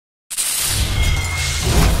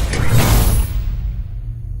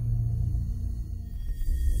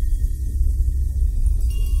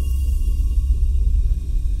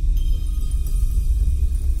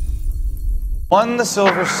Won the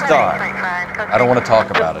Silver Star. I don't want to talk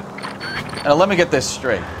about it. Now, let me get this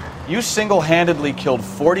straight. You single-handedly killed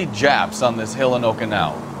 40 Japs on this hill in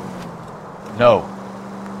Okinawa. No.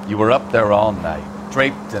 You were up there all night,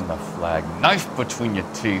 draped in the flag, knife between your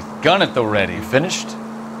teeth, gun at the ready. You finished?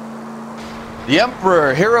 The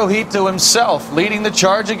Emperor Hirohito himself leading the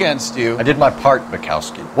charge against you. I did my part,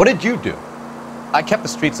 Bukowski. What did you do? I kept the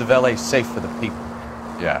streets of L.A. safe for the people.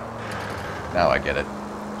 Yeah. Now I get it.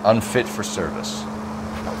 Unfit for service.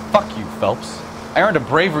 Now, fuck you, Phelps. I earned a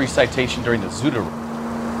bravery citation during the Zuda.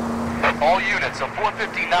 All units, a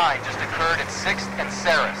 459 just occurred at 6th and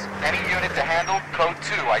Saris. Any unit to handle, code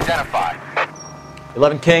 2 identified.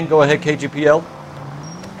 11 King, go ahead, KGPL.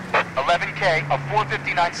 11K, a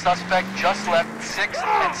 459 suspect just left 6th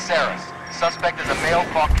and Saris. Suspect is a male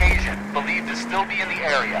Caucasian, believed to still be in the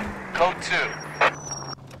area. Code 2.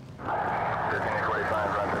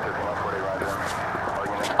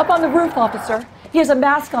 Up on the roof, officer. He has a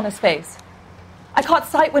mask on his face. I caught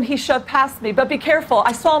sight when he shoved past me, but be careful.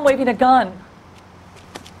 I saw him waving a gun.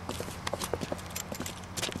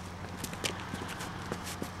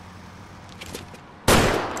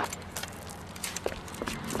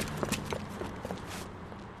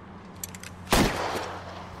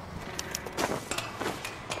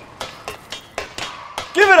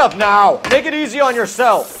 Give it up now! Take it easy on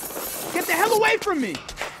yourself! Get the hell away from me!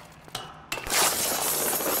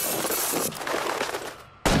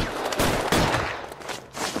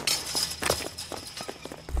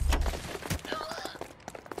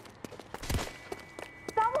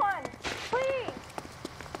 Someone, please!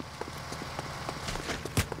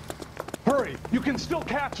 Hurry! You can still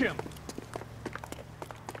catch him!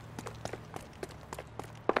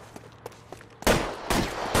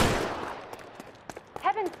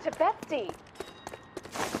 Heavens to Betsy!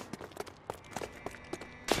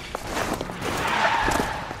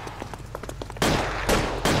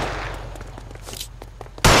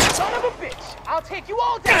 Son of a bitch! I'll take you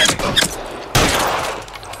all down!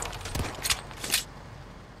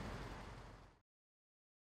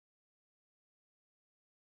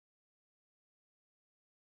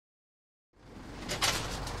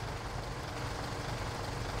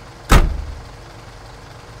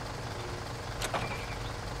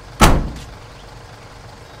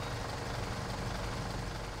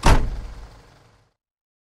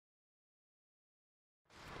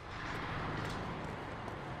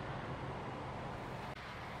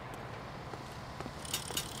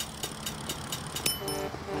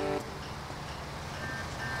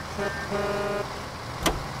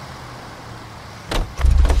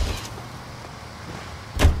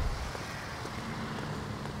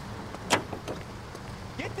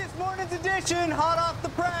 Get this morning's edition hot off the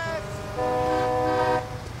press.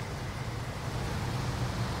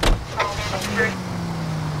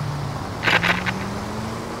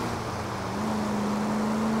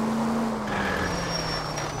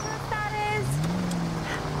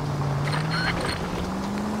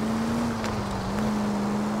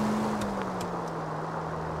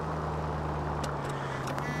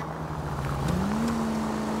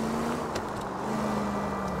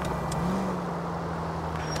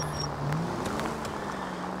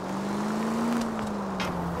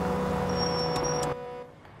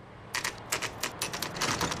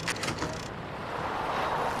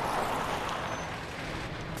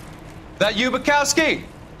 That you, Bukowski?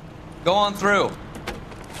 Go on through.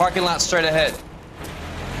 Parking lot straight ahead.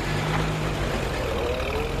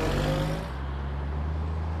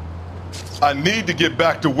 I need to get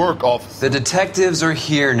back to work, officer. The detectives are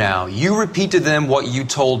here now. You repeat to them what you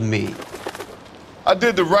told me. I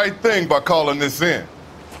did the right thing by calling this in.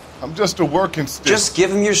 I'm just a working stick. Just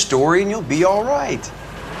give them your story and you'll be all right.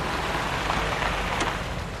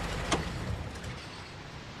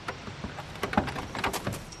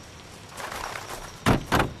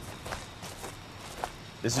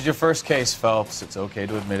 This is your first case, Phelps. It's okay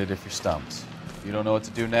to admit it if you're stumped. If you don't know what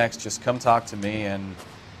to do next, just come talk to me and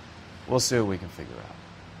we'll see what we can figure out.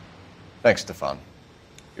 Thanks, Stefan.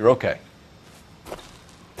 You're okay.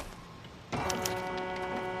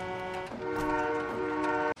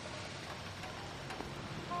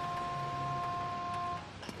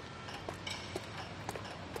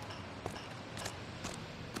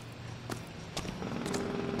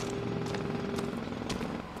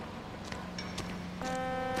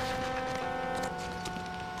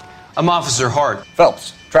 I'm Officer Hart.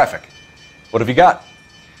 Phelps, traffic. What have you got?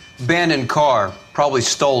 Abandoned car, probably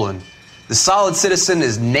stolen. The solid citizen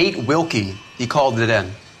is Nate Wilkie. He called it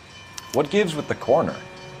in. What gives with the coroner?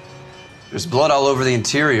 There's blood all over the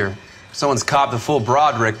interior. Someone's copped a full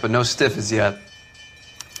Broderick, but no stiff as yet.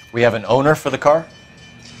 We have an owner for the car?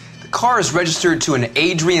 The car is registered to an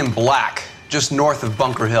Adrian Black, just north of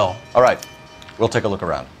Bunker Hill. All right, we'll take a look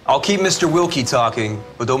around. I'll keep Mr. Wilkie talking,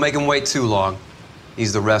 but don't make him wait too long.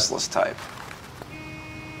 He's the restless type.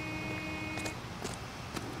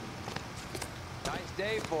 Nice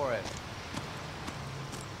day for it.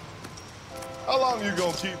 How long you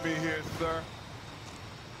gonna keep me here, sir?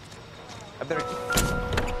 I better.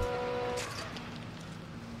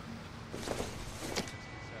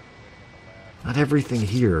 Not everything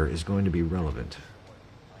here is going to be relevant.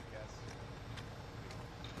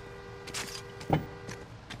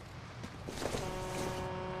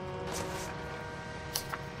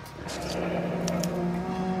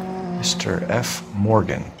 Mr. F.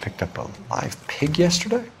 Morgan picked up a live pig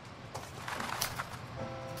yesterday?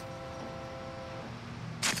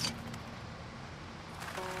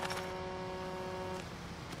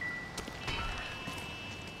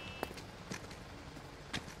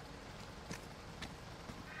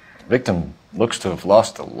 Victim looks to have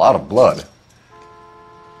lost a lot of blood.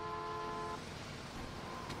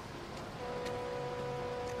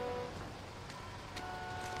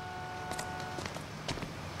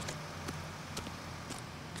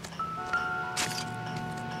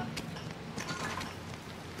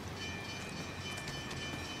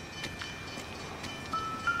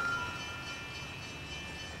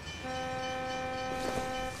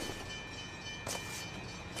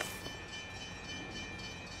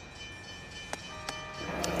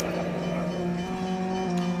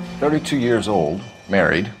 "32 years old,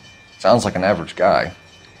 married, sounds like an average guy.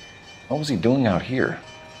 What was he doing out here?"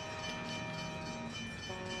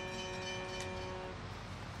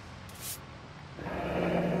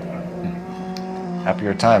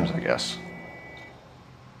 Happier times, I guess.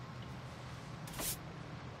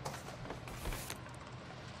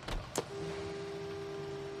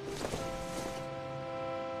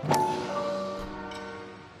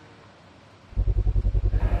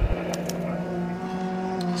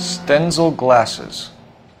 Stenzel glasses.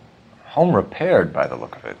 Home repaired by the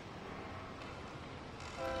look of it.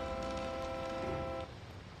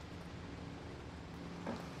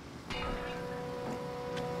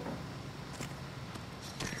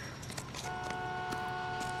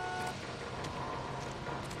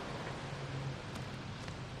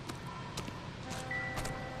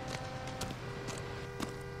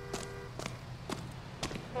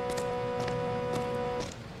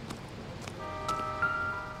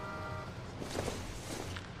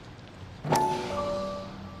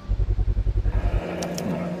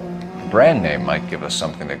 Brand name might give us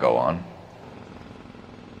something to go on.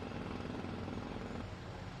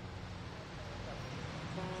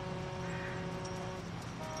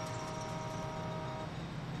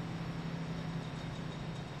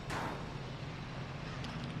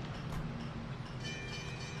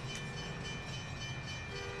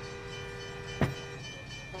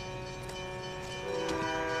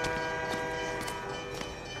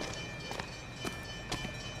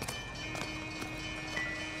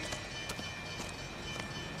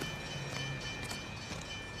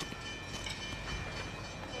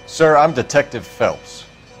 Sir, I'm Detective Phelps.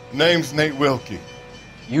 Name's Nate Wilkie.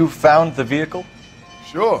 You found the vehicle?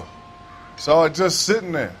 Sure. Saw it just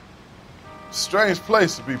sitting there. Strange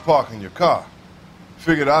place to be parking your car.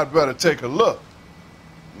 Figured I'd better take a look.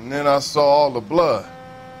 And then I saw all the blood.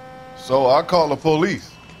 So I called the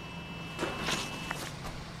police.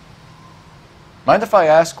 Mind if I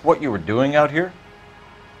ask what you were doing out here?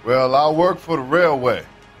 Well, I work for the railway.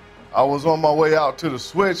 I was on my way out to the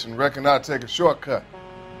switch and reckoned I'd take a shortcut.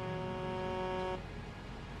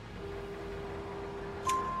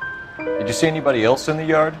 Did you see anybody else in the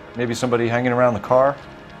yard? Maybe somebody hanging around the car?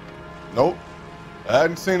 Nope. I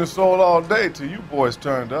hadn't seen a soul all day till you boys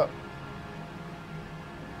turned up.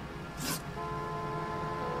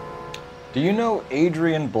 Do you know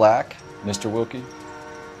Adrian Black, Mr. Wilkie?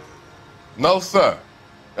 No, sir.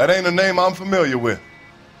 That ain't a name I'm familiar with.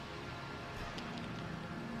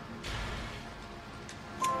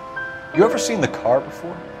 You ever seen the car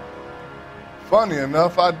before? Funny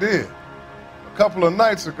enough, I did. A couple of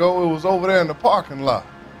nights ago, it was over there in the parking lot.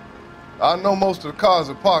 I know most of the cars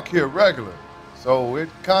are parked here regularly, so it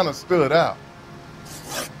kind of stood out.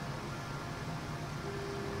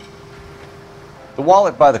 The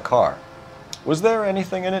wallet by the car. Was there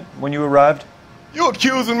anything in it when you arrived? You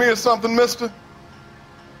accusing me of something, mister?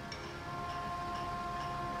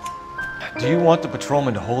 Do you want the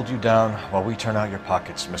patrolman to hold you down while we turn out your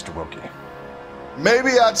pockets, Mr. Wilkie?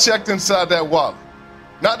 Maybe I checked inside that wallet.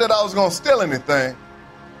 Not that I was gonna steal anything.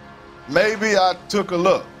 Maybe I took a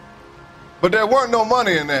look. But there weren't no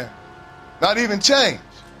money in there. Not even change.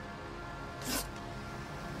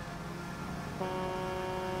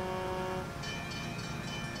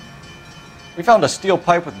 We found a steel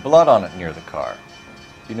pipe with blood on it near the car.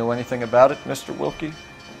 Do you know anything about it, Mr. Wilkie?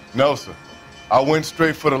 No, sir. I went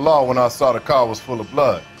straight for the law when I saw the car was full of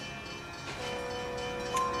blood.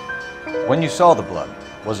 When you saw the blood,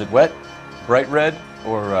 was it wet, bright red,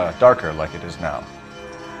 or darker like it is now?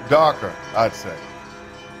 Darker, I'd say.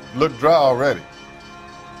 Looked dry already.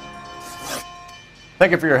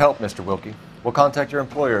 Thank you for your help, Mr. Wilkie. We'll contact your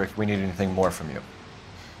employer if we need anything more from you.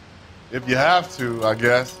 If you have to, I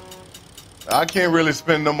guess. I can't really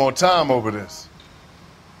spend no more time over this.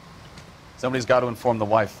 Somebody's got to inform the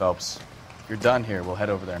wife, Phelps. If you're done here, we'll head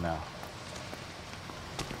over there now.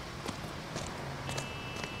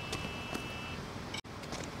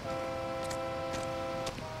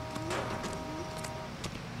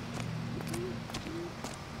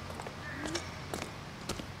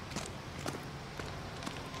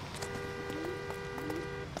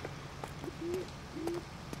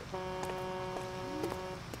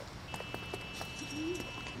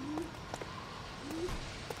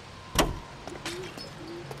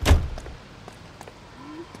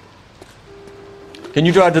 Can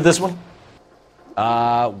you drive to this one?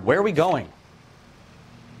 Where are we going?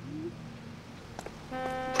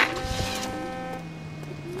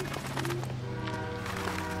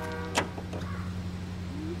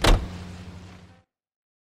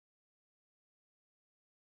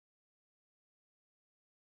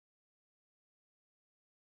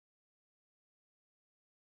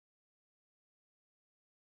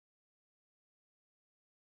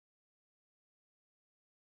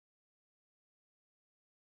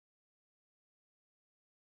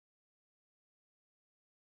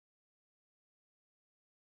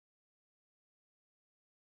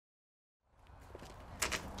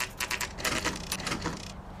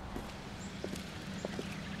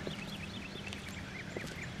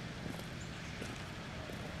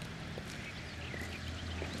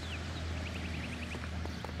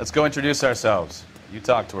 Let's go introduce ourselves. You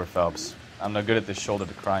talk to her, Phelps. I'm no good at this shoulder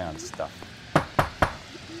to cry on stuff.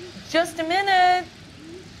 Just a minute.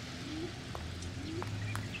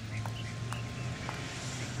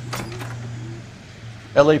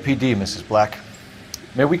 LAPD, Mrs. Black.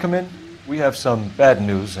 May we come in? We have some bad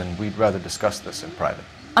news, and we'd rather discuss this in private.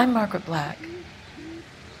 I'm Margaret Black.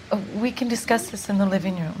 We can discuss this in the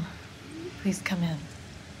living room. Please come in.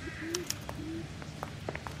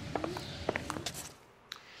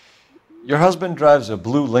 Your husband drives a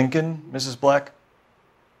blue Lincoln, Mrs. Black?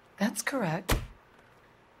 That's correct.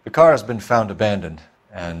 The car has been found abandoned,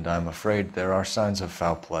 and I'm afraid there are signs of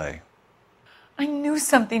foul play. I knew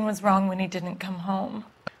something was wrong when he didn't come home.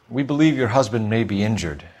 We believe your husband may be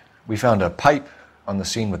injured. We found a pipe on the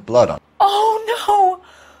scene with blood on it. Oh, no!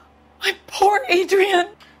 My poor Adrian!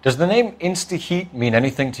 Does the name Insta-Heat mean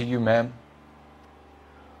anything to you, ma'am?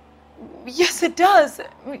 Yes, it does.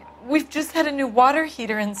 We've just had a new water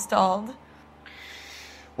heater installed.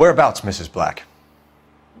 Whereabouts, Mrs. Black?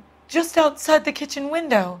 Just outside the kitchen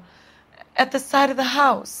window, at the side of the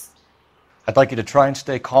house. I'd like you to try and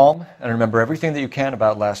stay calm and remember everything that you can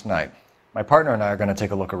about last night. My partner and I are going to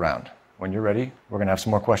take a look around. When you're ready, we're going to have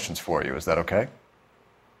some more questions for you. Is that okay?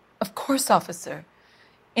 Of course, officer.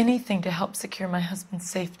 Anything to help secure my husband's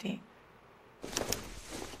safety.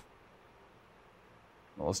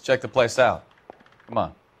 Well, let's check the place out. Come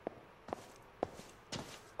on.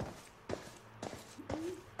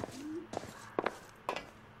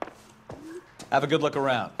 Have a good look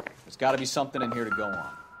around. There's got to be something in here to go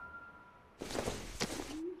on.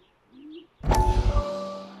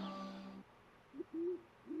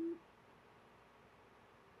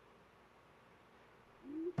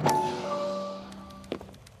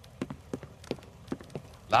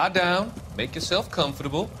 Lie down, make yourself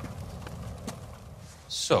comfortable.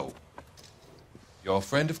 So, you're a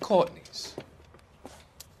friend of Courtney's?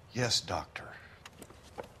 Yes, Doctor.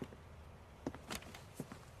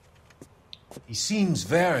 He seems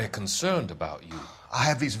very concerned about you. I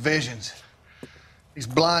have these visions, these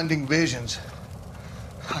blinding visions.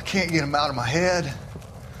 I can't get them out of my head.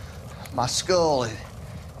 My skull,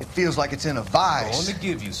 it feels like it's in a vice. I want to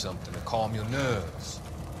give you something to calm your nerves.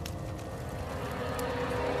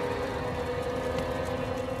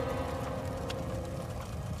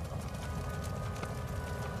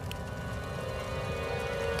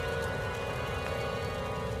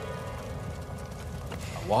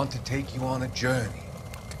 I want to take you on a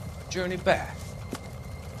journey back.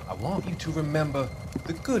 I want you to remember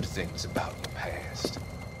the good things about your past,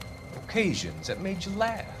 occasions that made you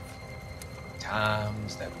laugh,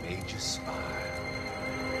 times that made you smile.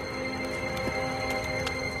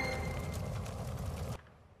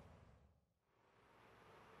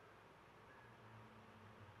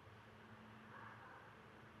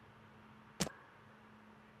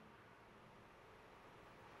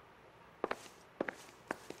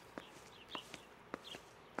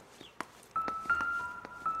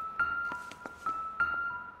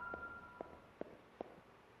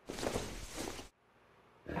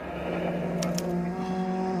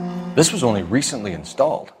 This was only recently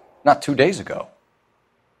installed, not 2 days ago.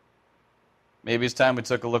 Maybe it's time we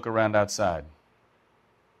took a look around outside.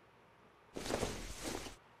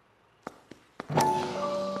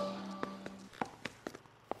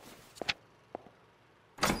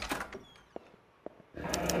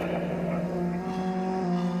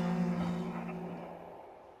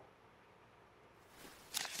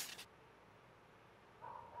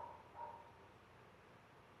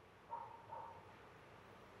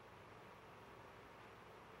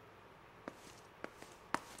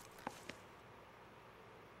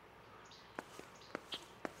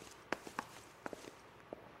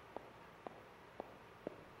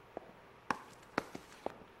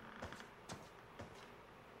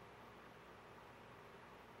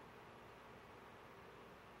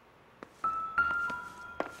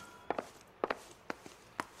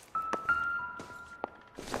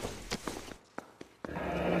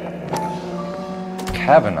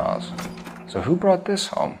 Kavanaugh's. So who brought this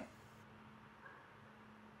home?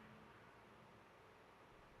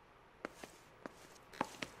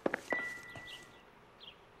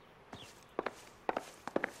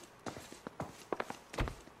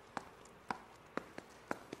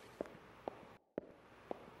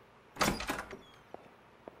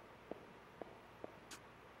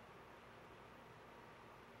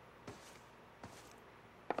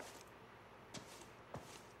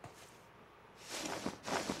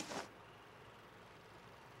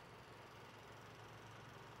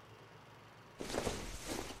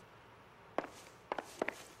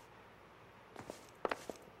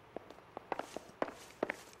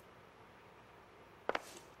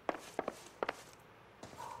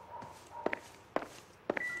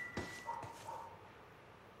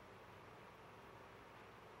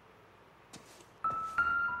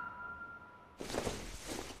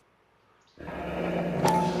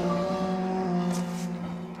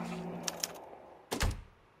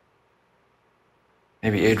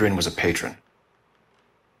 Maybe Adrian was a patron.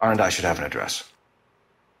 R and I should have an address.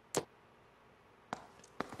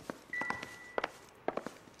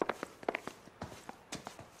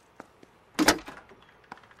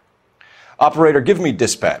 Operator, give me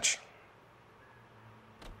dispatch.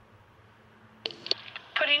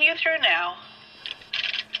 Putting you through now.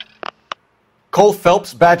 Cole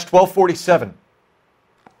Phelps, badge 1247.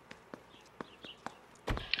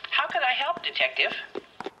 How could I help, Detective?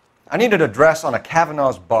 I need an address on a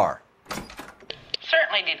Kavanaugh's bar.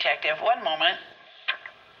 Certainly, Detective. One moment.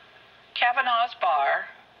 Kavanaugh's Bar,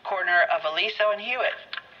 corner of Aliso and Hewitt,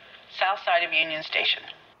 south side of Union Station.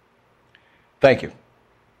 Thank you.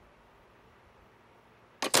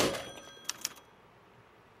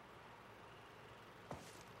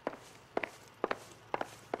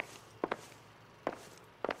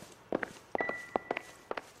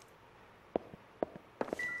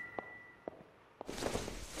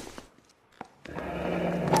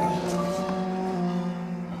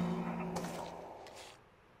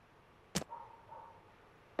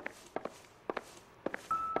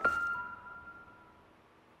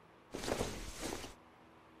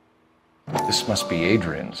 This must be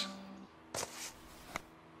Adrian's.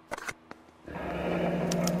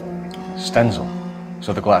 Stenzel.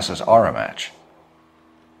 So the glasses are a match.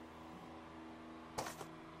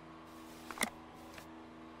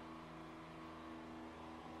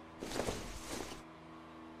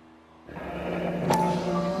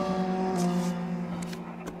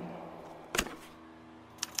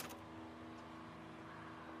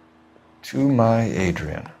 To my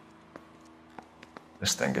Adrian.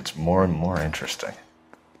 This thing gets more and more interesting.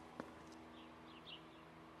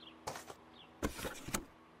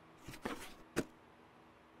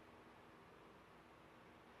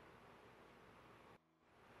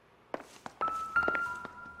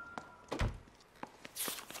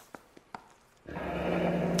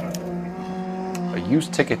 A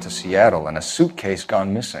used ticket to Seattle and a suitcase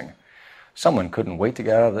gone missing. Someone couldn't wait to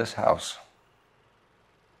get out of this house.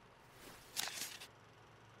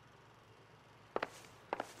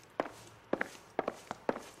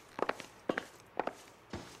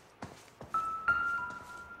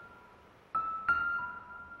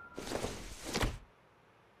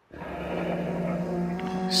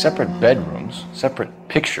 Separate bedrooms, separate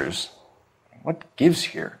pictures. What gives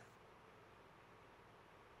here?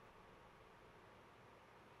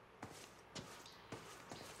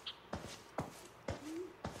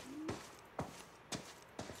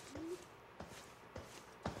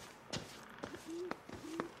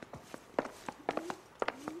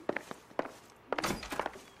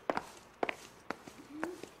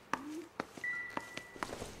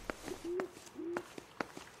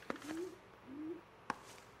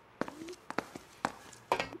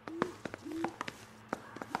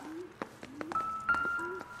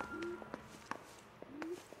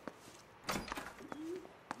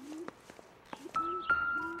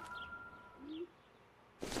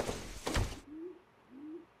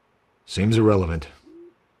 Seems irrelevant.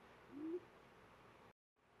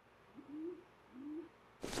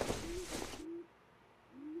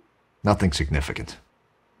 Nothing significant.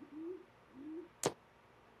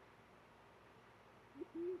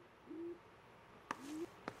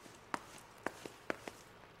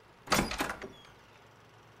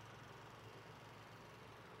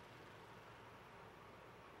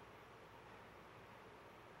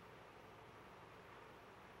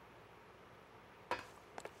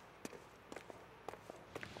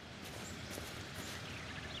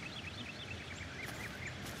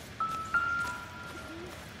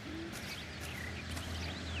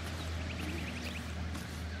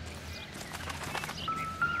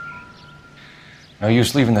 No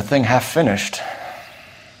use leaving the thing half finished.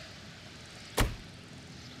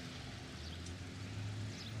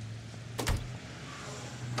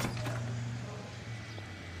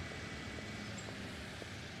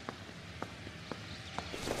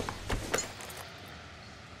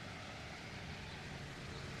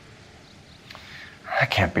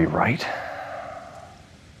 That can't be right.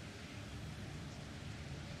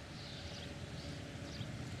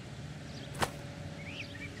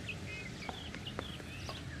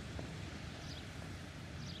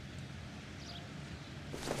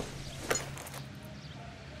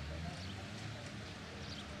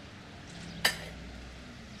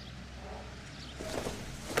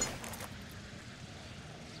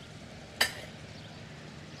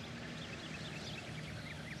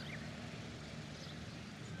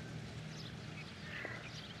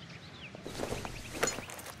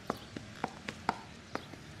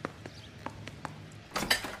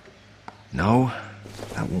 No,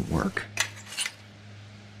 that won't work.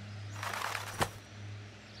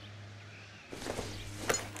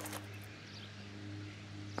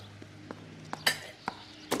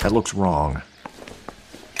 That looks wrong.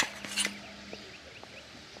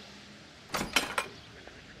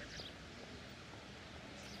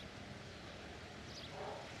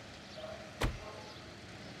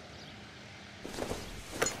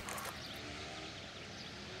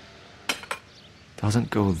 Doesn't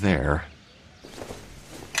go there.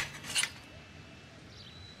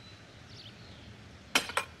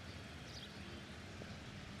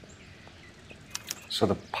 So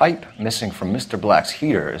the pipe missing from Mr. Black's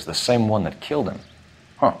heater is the same one that killed him.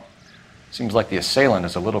 Huh. Seems like the assailant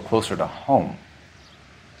is a little closer to home.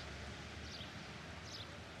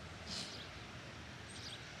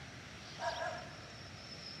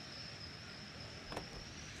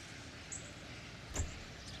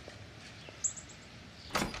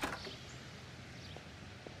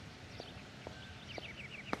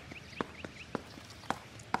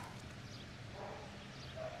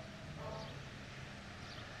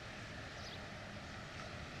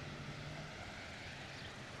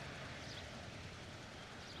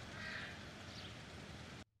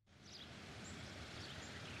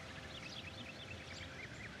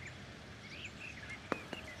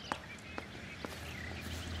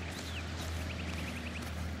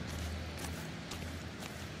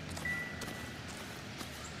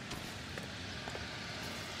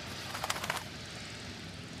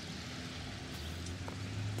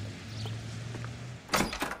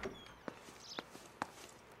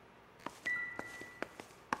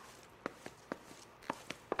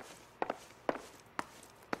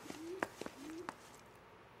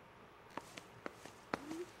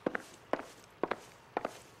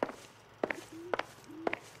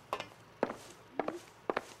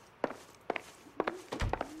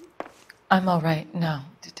 I'm all right now,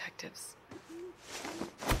 detectives.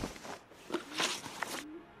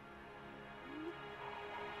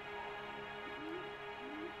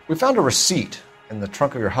 We found a receipt in the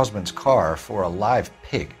trunk of your husband's car for a live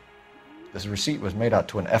pig. This receipt was made out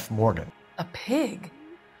to an F. Morgan. A pig?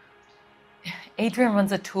 Adrian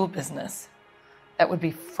runs a tool business. That would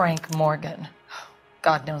be Frank Morgan.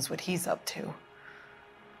 God knows what he's up to.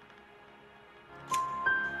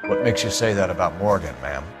 What makes you say that about Morgan,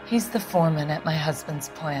 ma'am? He's the foreman at my husband's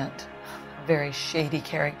plant. A very shady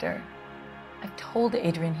character. I've told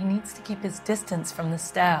Adrian he needs to keep his distance from the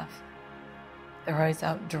staff. They're always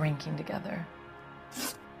out drinking together.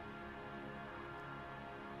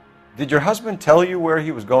 Did your husband tell you where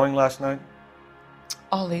he was going last night?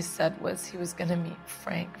 All he said was he was going to meet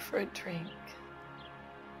Frank for a drink.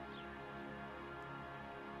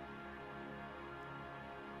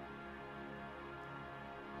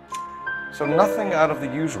 So nothing out of the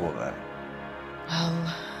usual then?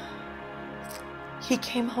 Well, he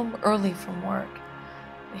came home early from work.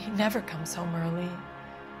 He never comes home early.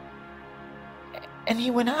 And he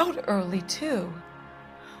went out early, too.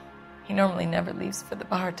 He normally never leaves for the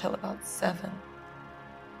bar till about 7.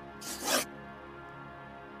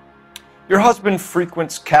 Your husband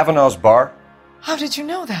frequents Kavanaugh's bar? How did you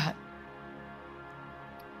know that?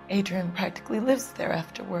 Adrian practically lives there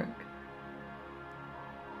after work.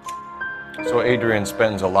 So Adrian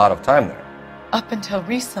spends a lot of time there? Up until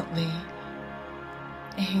recently,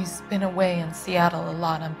 he's been away in Seattle a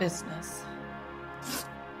lot on business.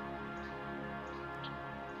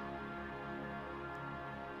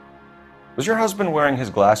 Was your husband wearing his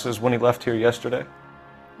glasses when he left here yesterday?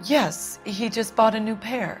 Yes, he just bought a new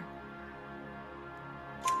pair.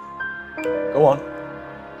 Go on.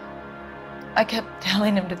 I kept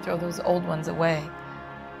telling him to throw those old ones away.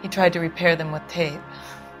 He tried to repair them with tape.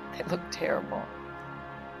 They look terrible.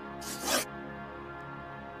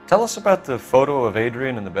 Tell us about the photo of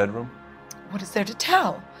Adrian in the bedroom. What is there to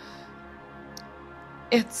tell?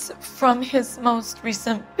 It's from his most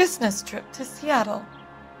recent business trip to Seattle.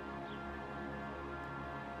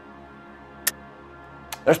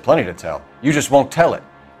 There's plenty to tell. You just won't tell it.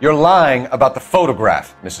 You're lying about the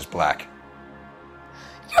photograph, Mrs. Black.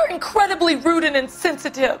 You're incredibly rude and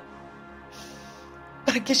insensitive.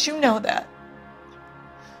 But I guess you know that.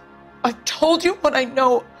 I've told you what I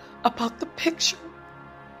know about the picture.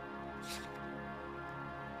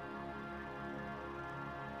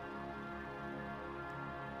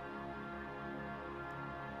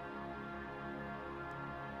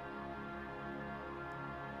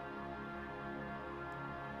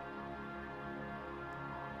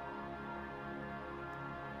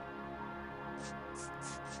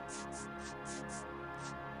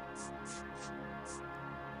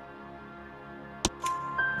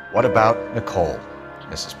 What about Nicole,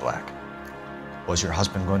 Mrs. Black? Was your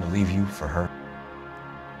husband going to leave you for her?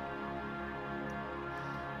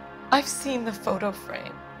 I've seen the photo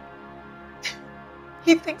frame.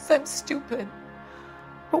 He thinks I'm stupid.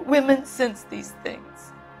 But women sense these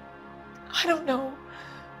things. I don't know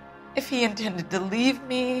if he intended to leave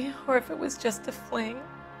me or if it was just a fling.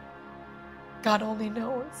 God only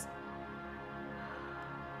knows.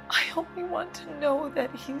 I only want to know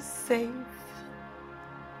that he's safe.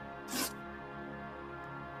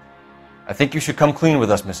 I think you should come clean with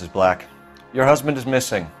us, Mrs. Black. Your husband is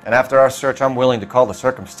missing, and after our search, I'm willing to call the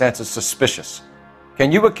circumstances suspicious.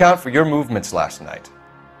 Can you account for your movements last night?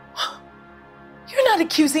 You're not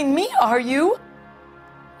accusing me, are you?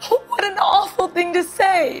 What an awful thing to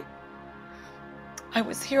say. I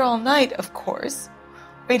was here all night, of course,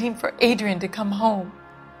 waiting for Adrian to come home.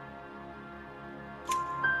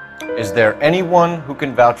 Is there anyone who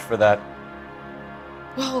can vouch for that?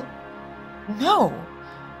 Well, no.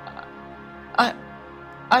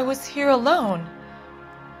 I was here alone.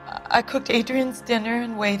 I cooked Adrian's dinner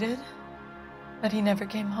and waited, but he never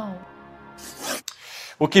came home.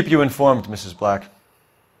 We'll keep you informed, Mrs. Black.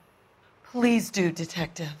 Please do,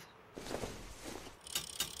 Detective.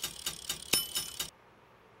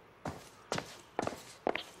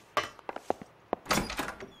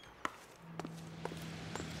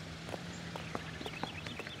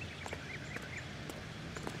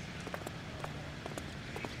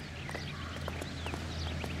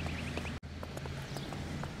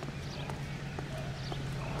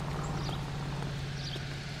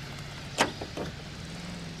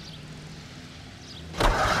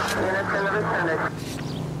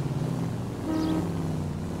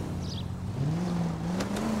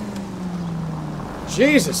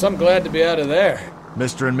 Jesus, I'm glad to be out of there.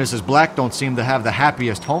 Mr. and Mrs. Black don't seem to have the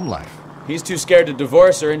happiest home life. He's too scared to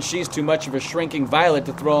divorce her, and she's too much of a shrinking violet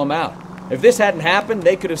to throw him out. If this hadn't happened,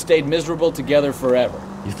 they could have stayed miserable together forever.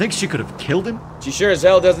 You think she could have killed him? She sure as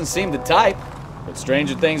hell doesn't seem the type, but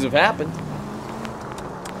stranger things have happened.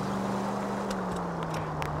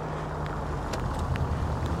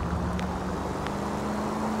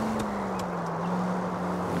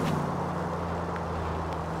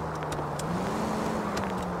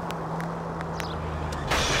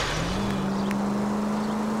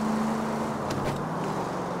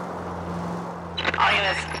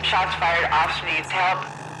 Shots fired, officer needs help.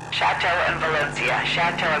 Chateau and Valencia.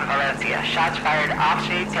 Chateau and Valencia. Shots fired,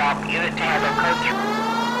 officer needs help. Unit to handle code 3.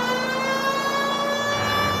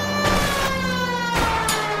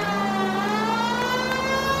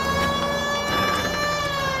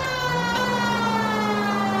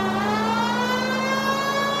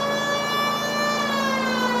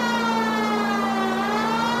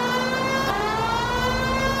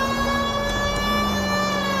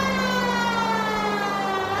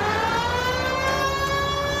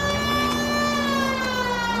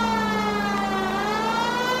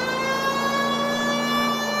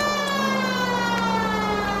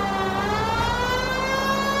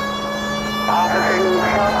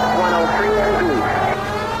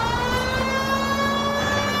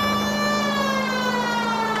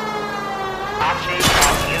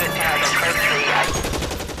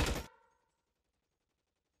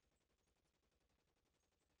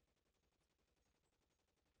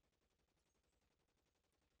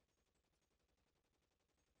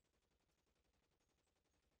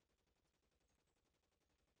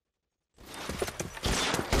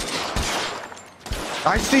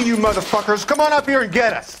 I see you motherfuckers. Come on up here and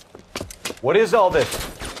get us. What is all this?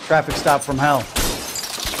 Traffic stop from hell.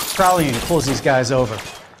 Trolley unit pulls these guys over.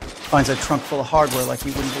 Finds a trunk full of hardware like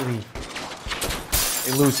you wouldn't believe.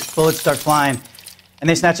 They lose it. Bullets start flying. And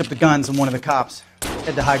they snatch up the guns and one of the cops.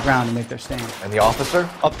 Head to high ground and make their stand. And the officer?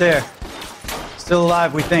 Up there. Still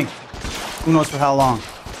alive, we think. Who knows for how long.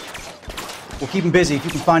 We'll keep him busy if you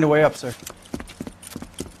can find a way up, sir.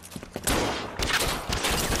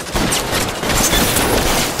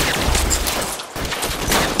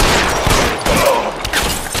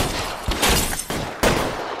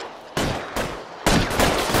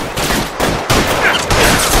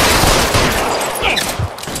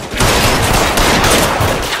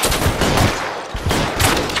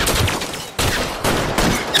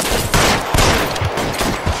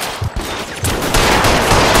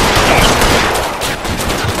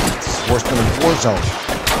 Worse than a war zone.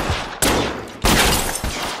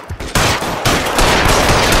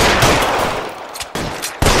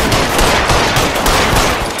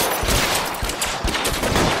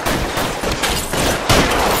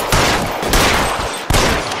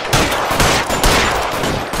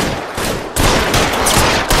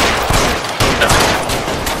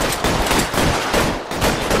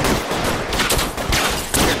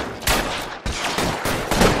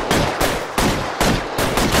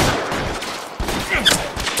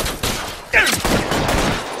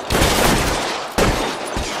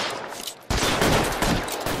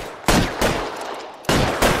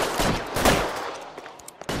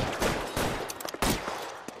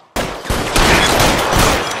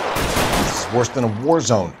 Worse than a war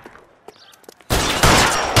zone.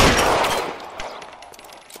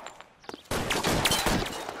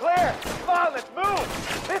 Clear! Come on, let's move!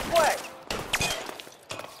 This way!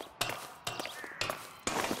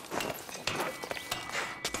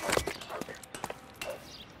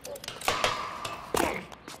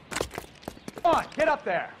 Come on, get up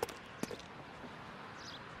there!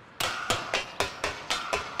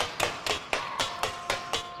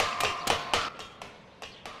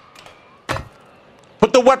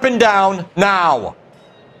 Put the weapon down, now!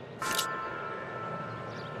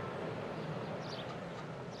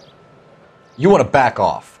 You want to back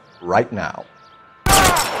off, right now.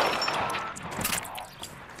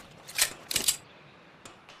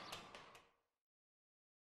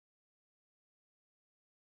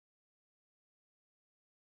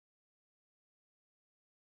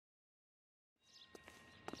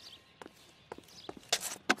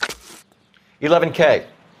 11K.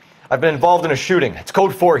 I've been involved in a shooting. It's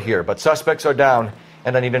code 4 here, but suspects are down,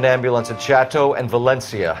 and I need an ambulance at Chateau and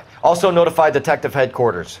Valencia. Also notify detective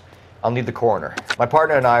headquarters. I'll need the coroner. My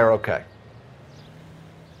partner and I are okay.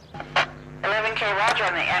 11K, roger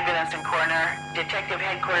on the ambulance and coroner. Detective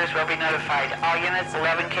headquarters will be notified. All units,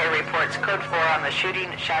 11K reports code 4 on the shooting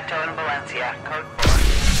at Chateau and Valencia. Code 4.